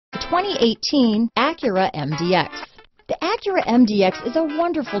2018 Acura MDX. The Acura MDX is a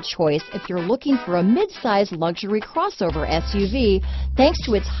wonderful choice if you're looking for a mid-size luxury crossover SUV thanks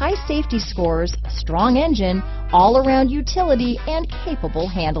to its high safety scores, strong engine, all-around utility, and capable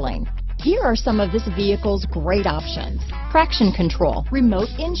handling. Here are some of this vehicle's great options: traction control, remote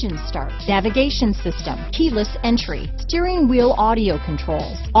engine start, navigation system, keyless entry, steering wheel audio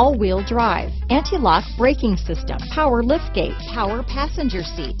controls, all-wheel drive, anti-lock braking system, power liftgate, power passenger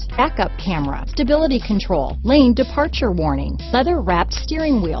seat, backup camera, stability control, lane departure warning, leather-wrapped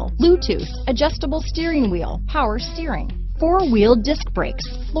steering wheel, Bluetooth, adjustable steering wheel, power steering, four-wheel disc brakes,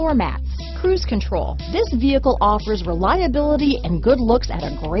 floor mats, cruise control. This vehicle offers reliability and good looks at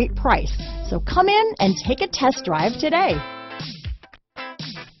a great price. So come in and take a test drive today.